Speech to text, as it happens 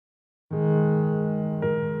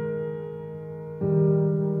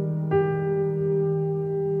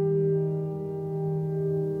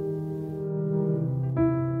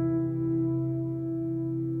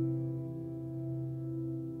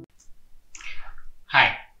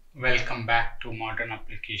Welcome back to Modern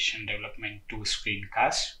Application Development 2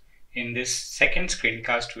 screencast. In this second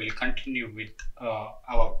screencast, we'll continue with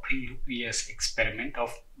our previous experiment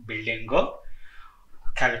of building a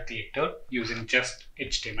calculator using just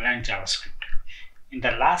HTML and JavaScript. In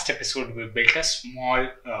the last episode, we built a small,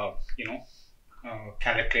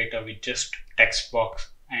 calculator with just text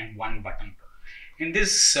box and one button. In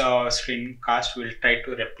this screencast, we'll try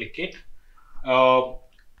to replicate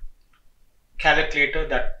calculator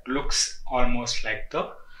that looks almost like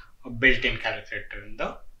the built-in calculator in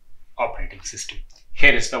the operating system.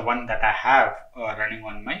 Here is the one that I have running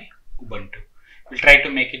on my Ubuntu. We'll try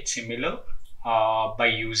to make it similar by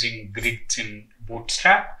using grids in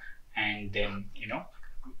Bootstrap, and then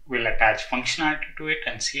we'll attach functionality to it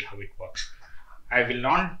and see how it works. I will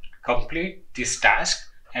not complete this task.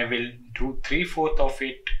 I will do 3/4 of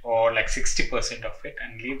it, or like 60% of it,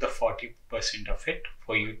 and leave the 40% of it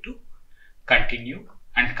for you to continue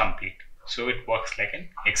and complete. So it works like an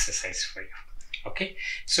exercise for you. Okay,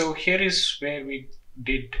 so here is where we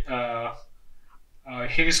did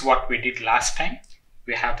here is what we did last time.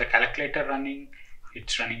 We have the calculator running,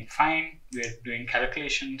 it's running fine, we're doing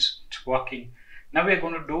calculations, it's working. Now we're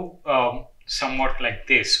going to do somewhat like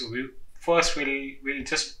this. So we'll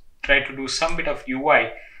just try to do some bit of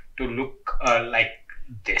UI to look like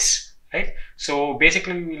this, right? So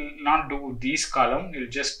basically we'll not do these column, we'll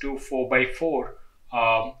just do 4x4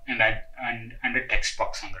 and a text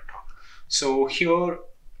box on the top. So here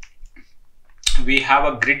we have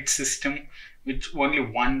a grid system with only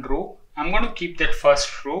one row. I'm going to keep that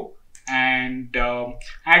first row and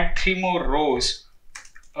add 3 more rows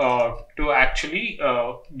to actually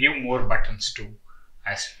give more buttons to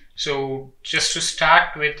us. So just to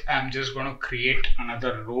start with, I'm just going to create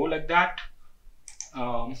another row like that.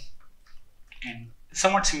 And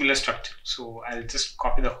somewhat similar structure. So I'll just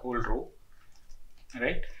copy the whole row,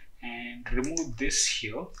 right, and remove this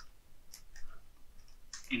here.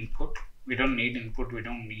 Input, we don't need input, we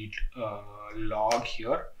don't need log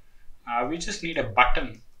here. We just need a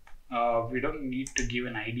button. We don't need to give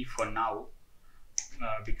an ID for now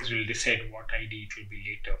because we'll decide what ID it will be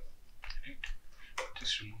later, right?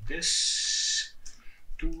 Just remove this.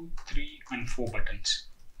 2, 3 and 4 buttons.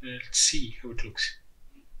 Let's see how it looks.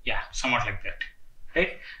 Yeah, somewhat like that,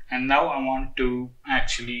 right? And now I want to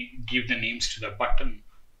actually give the names to the button.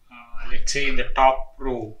 Let's say in the top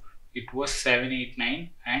row it was 7, 8, 9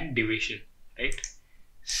 and division, right?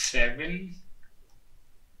 7,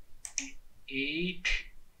 8,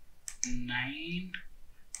 9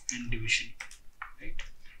 and division, right?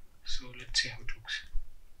 So let's see how it looks.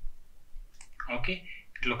 Okay,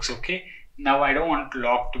 it looks okay. Now I don't want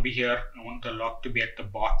log to be here, I want the log to be at the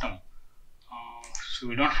bottom. So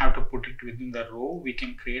we don't have to put it within the row. We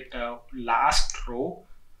can create a last row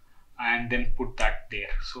and then put that there.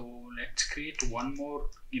 So let's create one more,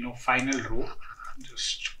 final row.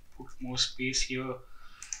 Just put more space here.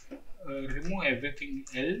 Remove everything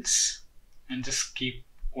else and just keep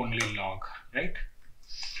only log, right?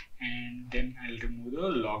 And then I'll remove the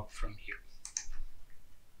log from here.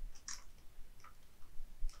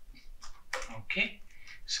 Okay.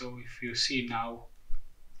 So if you see now,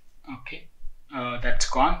 okay. That's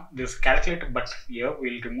gone. This calculator button here,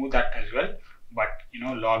 we'll remove that as well, but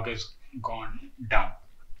log has gone down.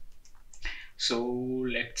 So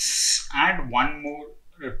let's add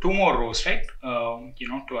 2 more rows, right?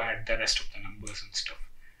 To add the rest of the numbers and stuff.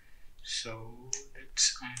 So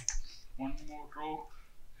let's add 1 more row,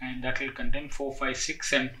 and that will contain 4, 5,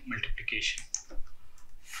 6 and multiplication.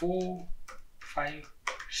 4, 5,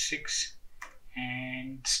 6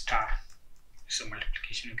 and star. So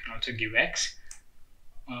multiplication, you can also give X.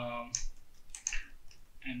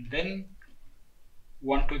 And then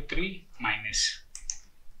 1, 2, 3 minus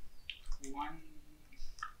 1,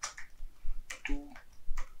 2,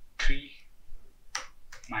 3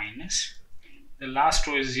 minus. The last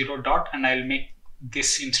row is 0 dot, and I'll make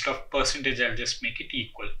this, instead of percentage, I'll just make it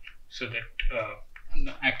equal, so that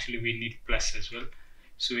actually we need plus as well.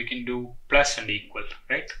 So we can do plus and equal,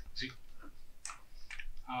 right?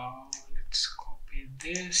 Let's copy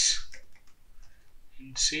this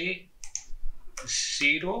and say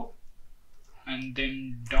 0 and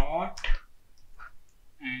then dot,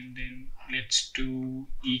 and then let's do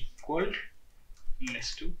equal,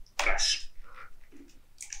 let's do plus.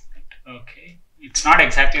 Okay, it's not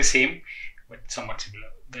exactly same but somewhat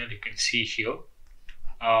similar. That you can see here.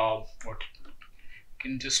 What you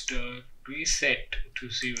can just reset to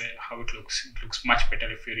see how it looks. It looks much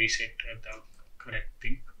better if you reset the correct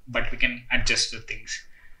thing, but we can adjust the things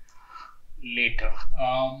later.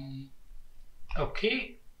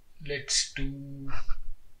 Okay, let's do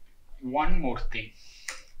one more thing.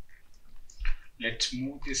 let's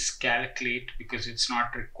move this calculate because it's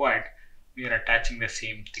not required. We are attaching the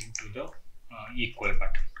same thing to the equal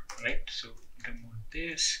button, right? So remove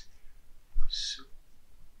this. So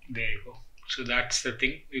there you go. So that's the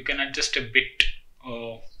thing. You can adjust a bit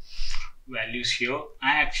values here.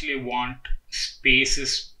 I actually want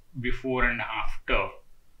spaces before and after,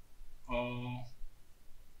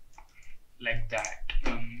 like that.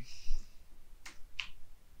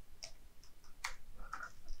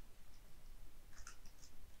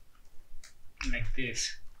 Like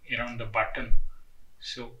this around the button,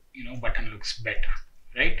 so button looks better,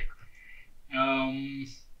 right?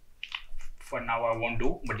 For now I won't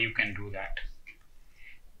do, but you can do that.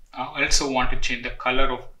 I also want to change the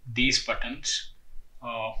color of these buttons,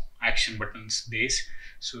 action buttons, this.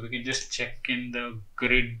 So we can just check in the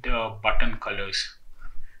grid button colors.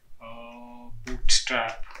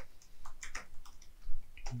 Bootstrap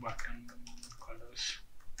button colors.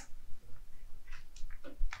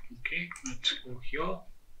 Okay, let's go here.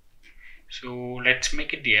 So let's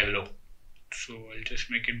make it yellow. So I'll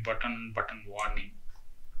just make it button warning.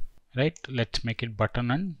 Right, let's make it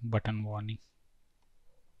button and button warning.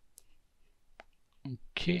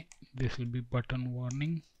 Okay, this will be button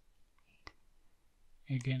warning.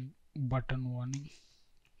 Again, button warning.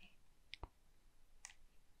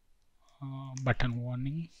 Button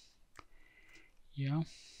warning. Yeah.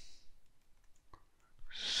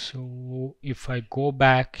 So if I go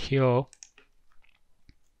back here,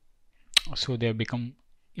 so they become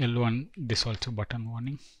yellow and this also button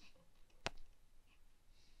warning.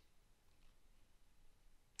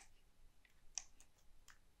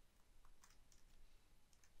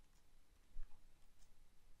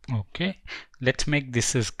 Okay, let's make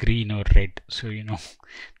this as green or red, so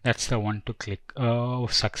that's the one to click. Oh,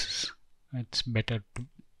 success. It's better to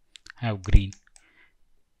have green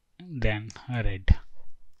than red.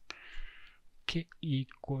 Okay,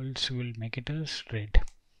 equals, will make it as red.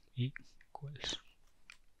 Equals.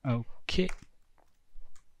 Okay.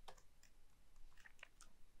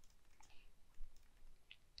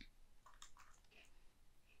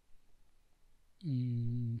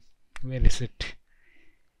 Where is it?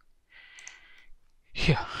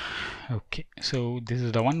 Here. Okay, so this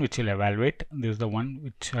is the one which will evaluate. This is the one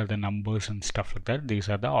which are the numbers and stuff like that. These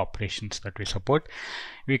are the operations that we support.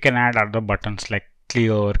 We can add other buttons like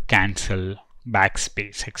clear, cancel,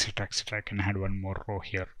 backspace, etc, etc. I can add one more row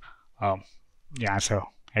here, yeah, as a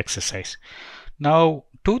exercise. Now,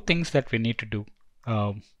 two things that we need to do.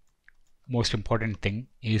 Most important thing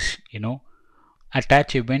is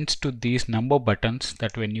attach events to these number buttons,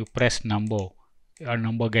 that when you press number, a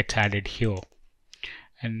number gets added here.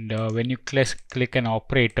 And when you click an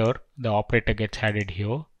operator, the operator gets added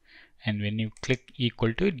here, and when you click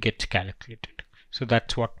equal to, it gets calculated. So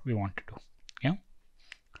that's what we want to do. Yeah.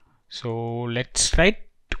 So let's write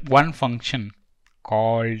one function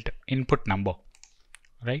called input number,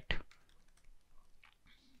 right?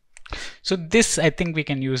 So this, I think we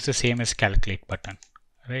can use the same as calculate button,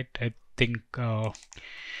 right? I think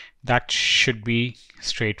that should be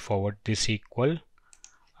straightforward. This equal,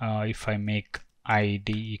 if I make id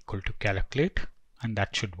equal to calculate, and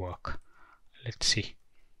that should work. Let's see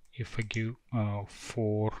if I give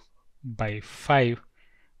 4 by 5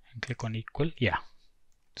 and click on equal. Yeah,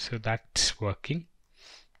 so that's working.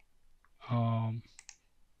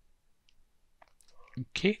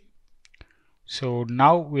 Okay, so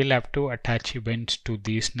now we'll have to attach events to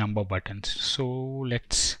these number buttons. So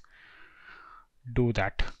let's do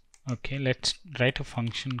that. Okay, let's write a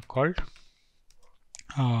function called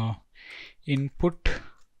input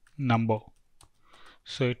number.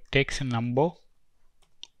 So it takes a number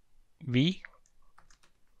v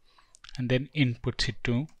and then inputs it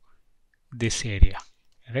to this area,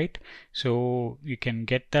 right? So you can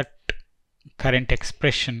get that current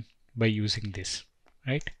expression by using this,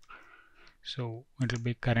 right? So it will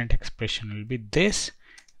be current expression will be this,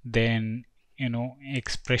 then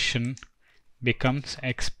expression becomes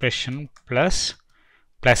expression plus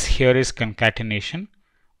here is concatenation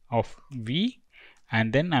of v,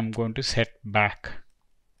 and then I'm going to set back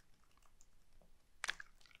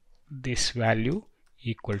this value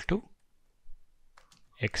equal to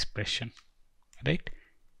expression, right?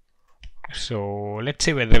 So let's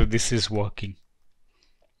see whether this is working.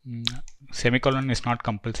 Semicolon is not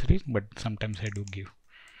compulsory, but sometimes I do give.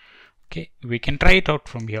 Okay, we can try it out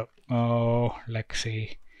from here. Like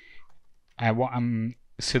say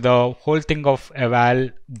so the whole thing of eval,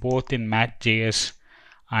 both in Math.js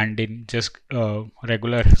and in just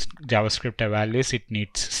regular JavaScript eval, is it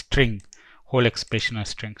needs string, whole expression as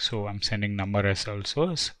string. So I'm sending number as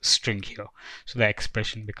also as string here, so the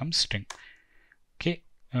expression becomes string. Okay,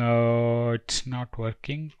 It's not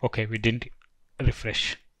working. Okay, we didn't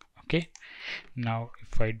refresh. Okay, now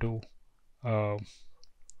if I do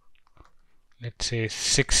let's say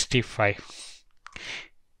 65,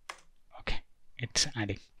 okay, it's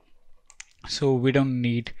adding. So we don't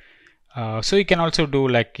need so you can also do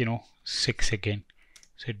like 6 again,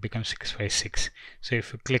 so it becomes 656. So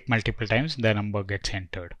if you click multiple times, the number gets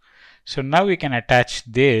entered. So now we can attach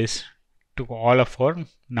this to all of our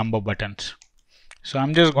number buttons. So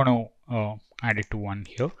I'm just going to add it to one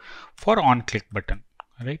here for on click button,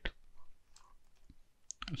 right?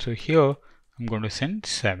 So here I'm going to send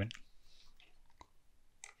 7,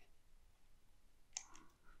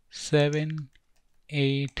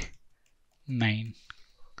 8, 9,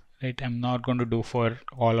 right? I'm not going to do for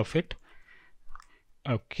all of it.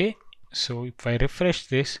 Okay, so if I refresh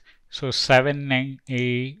this, so 7, 9,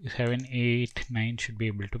 8, 9 should be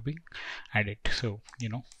able to be added. So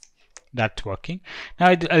that's working.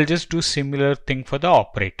 Now I'll just do similar thing for the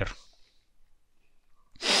operator,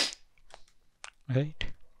 right?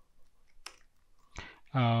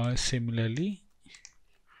 Similarly,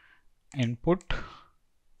 input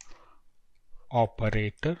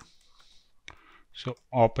operator. So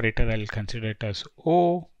operator I'll consider it as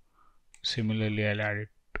O. Similarly, I'll add it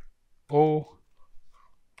O,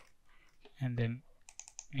 and then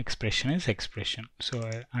expression is expression. So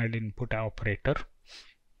I'll add input operator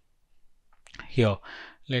here.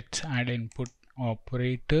 Let's add input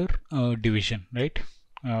operator division, right?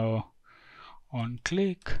 On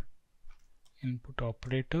click input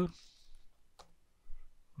operator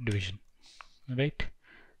division, right?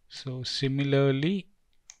 So similarly,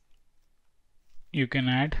 you can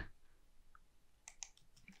add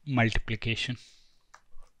multiplication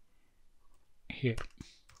here.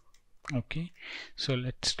 Okay, so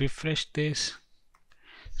let's refresh this.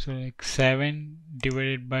 So like 7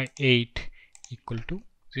 divided by 8 equal to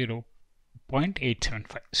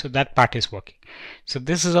 0.875. So that part is working. So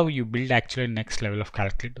this is how you build actually next level of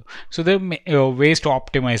calculator. So there are ways to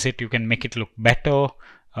optimize it. You can make it look better.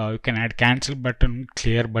 You can add cancel button,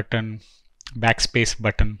 clear button, backspace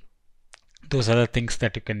button. Those are the things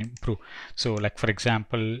that you can improve. So like for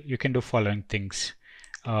example, you can do following things.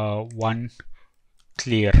 One,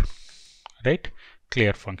 clear, right?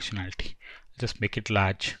 Clear functionality. Just make it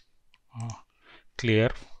large,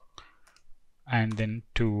 clear, and then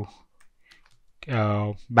to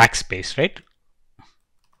backspace, right?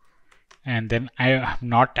 And then I have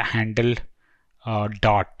not handled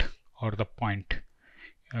dot or the point,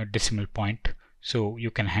 decimal point. So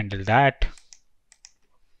you can handle that.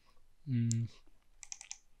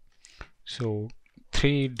 So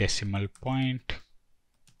 3 decimal point,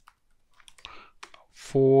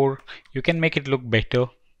 4. You can make it look better.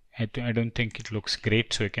 I don't think it looks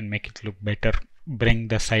great, so you can make it look better. Bring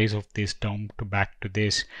the size of this down to back to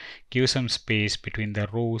this. Give some space between the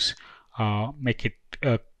rows. Make it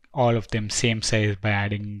all of them same size by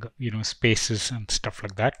adding spaces and stuff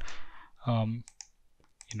like that.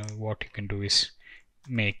 What you can do is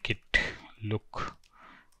make it look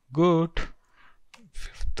good.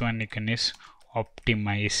 Fifth one you can is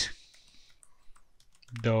optimize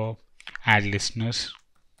the add listeners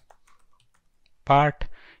part.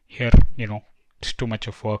 Here it's too much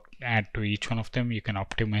of work to add to each one of them. You can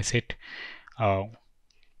optimize it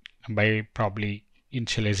by probably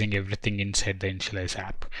initializing everything inside the initialize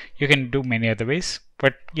app. You can do many other ways,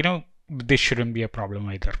 but this shouldn't be a problem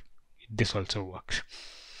either. This also works.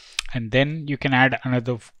 And then you can add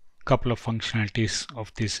another couple of functionalities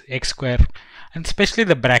of this X square, and especially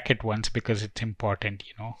the bracket ones, because it's important.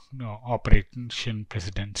 Operation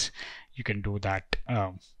precedence, you can do that.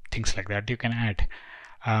 Things like that you can add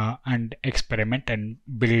and experiment and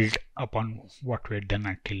build upon what we've done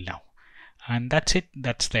until now. And that's it.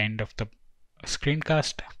 That's the end of the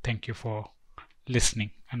screencast. Thank you for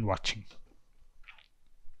listening and watching.